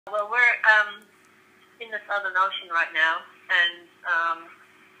Well, we're in the Southern Ocean right now, and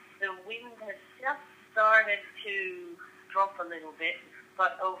the wind has just started to drop a little bit,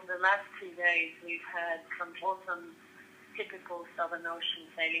 but over the last 2 days we've had some awesome typical Southern Ocean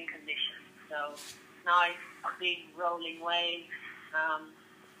sailing conditions. So nice big rolling waves,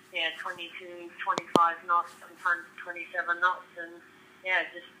 22, 25 knots, sometimes 27 knots, and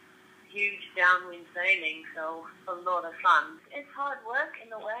just huge downwind sailing, so a lot of fun. It's hard work in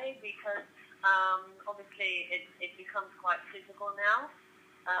a way because obviously it becomes quite physical now,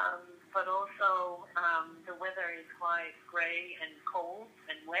 but also the weather is quite grey and cold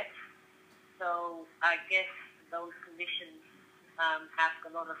and wet, so I guess those conditions ask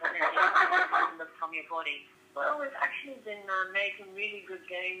a lot of energy from your body. Well, we've actually been making really good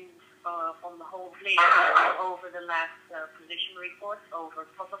gains on the whole fleet over the last position reports, over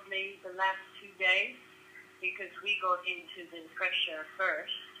probably the last 2 days, because we got into the pressure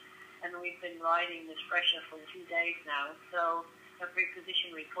first, and we've been riding this pressure for 2 days now. So every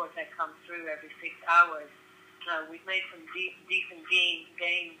position report that comes through every 6 hours, we've made some decent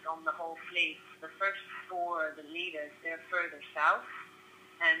gains on the whole fleet. The first 4, the leaders, they're further south,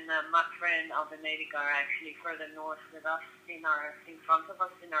 and Matra and Avståndet are actually further north with us in front of us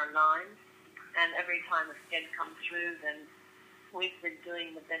in our line. And every time a sked comes through, then we've been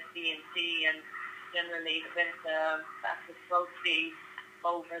doing the best DNC and generally the best fastest boat speed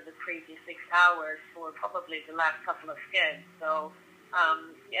over the previous 6 hours for probably the last couple of skeds. So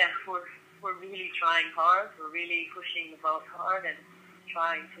we're really trying hard. We're really pushing the boat hard and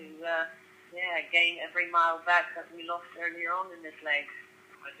trying to gain every mile back that we lost earlier on in this leg.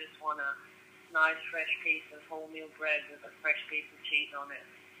 I just want a nice fresh piece of wholemeal bread with a fresh piece of cheese on it.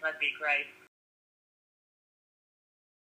 That'd be great.